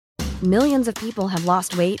Millions of people have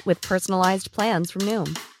lost weight with personalized plans from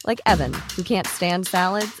Noom. Like Evan, who can't stand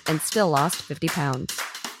salads and still lost 50 pounds.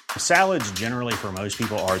 Salads generally for most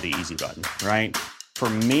people are the easy button, right? For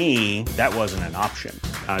me, that wasn't an option.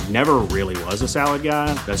 I never really was a salad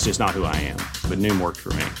guy. That's just not who I am. But Noom worked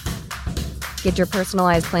for me. Get your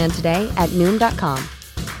personalized plan today at Noom.com.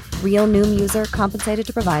 Real Noom user compensated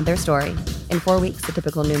to provide their story. In 4 weeks, the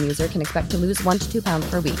typical Noom user can expect to lose 1 to 2 pounds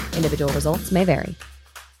per week. Individual results may vary.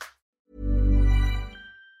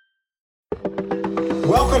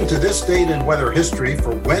 Welcome to This Date in Weather History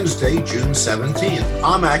for Wednesday, June 17th.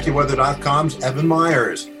 I'm AccuWeather.com's Evan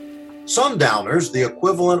Myers. Sundowners, the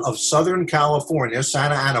equivalent of Southern California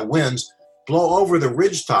Santa Ana winds, blow over the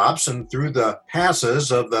ridgetops and through the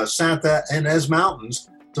passes of the Santa Ynez Mountains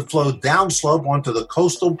to flow downslope onto the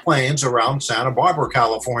coastal plains around Santa Barbara,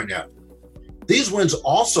 California. These winds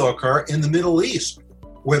also occur in the Middle East,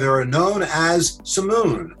 where they are known as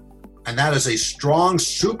simoon, and that is a strong,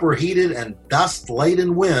 superheated, and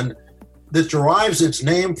dust-laden wind that derives its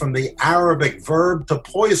name from the Arabic verb to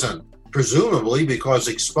poison, presumably because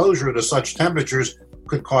exposure to such temperatures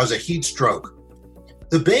could cause a heat stroke.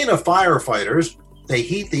 The bane of firefighters, they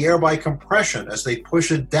heat the air by compression as they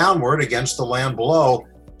push it downward against the land below,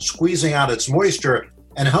 squeezing out its moisture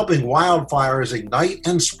and helping wildfires ignite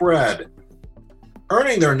and spread.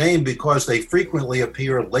 Earning their name because they frequently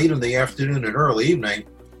appear late in the afternoon and early evening,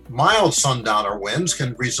 mild sundowner winds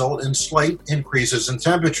can result in slight increases in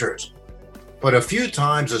temperatures. But a few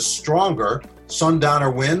times a stronger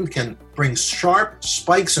sundowner wind can bring sharp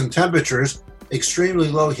spikes in temperatures, extremely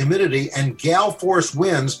low humidity, and gale-force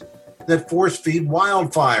winds that force-feed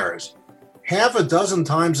wildfires. Half a dozen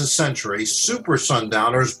times a century, super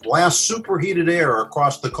sundowners blast superheated air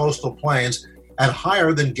across the coastal plains at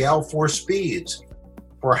higher than gale-force speeds.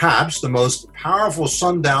 Perhaps the most powerful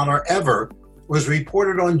sundowner ever was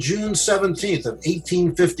reported on June 17th of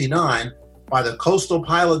 1859 by the Coastal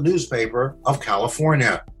Pilot newspaper of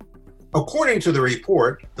California. According to the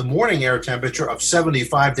report, the morning air temperature of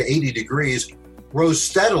 75 to 80 degrees rose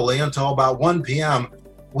steadily until about 1 p.m.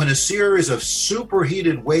 when a series of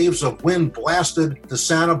superheated waves of wind blasted the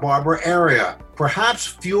Santa Barbara area, perhaps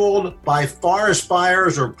fueled by forest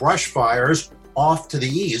fires or brush fires off to the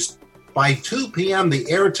east. By 2 p.m., the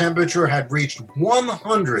air temperature had reached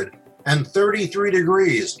 133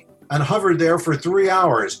 degrees and hovered there for 3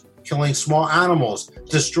 hours, killing small animals,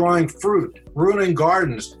 destroying fruit, ruining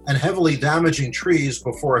gardens, and heavily damaging trees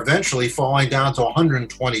before eventually falling down to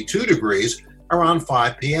 122 degrees around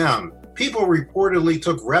 5 p.m. People reportedly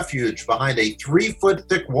took refuge behind a 3-foot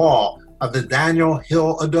thick wall of the Daniel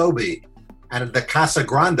Hill adobe and at the Casa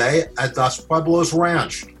Grande at Dos Pueblos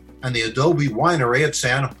Ranch and the Adobe Winery at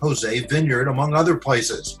San Jose Vineyard, among other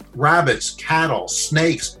places. Rabbits, cattle,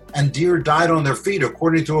 snakes, and deer died on their feet,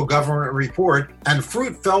 according to a government report, and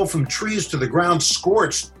fruit fell from trees to the ground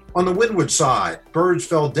scorched on the windward side. Birds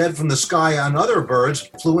fell dead from the sky, and other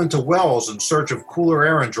birds flew into wells in search of cooler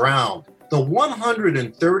air and drowned. The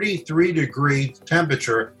 133-degree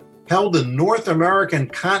temperature held the North American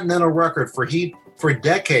continental record for heat for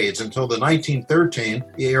decades until the 1913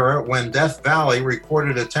 era, when Death Valley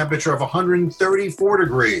recorded a temperature of 134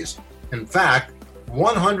 degrees. In fact,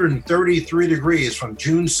 133 degrees from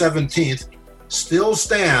June 17th still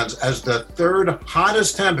stands as the third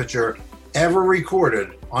hottest temperature ever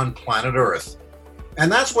recorded on planet Earth.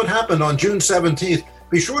 And that's what happened on June 17th.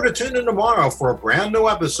 Be sure to tune in tomorrow for a brand new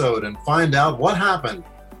episode and find out what happened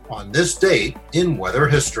on this date in weather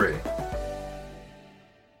history.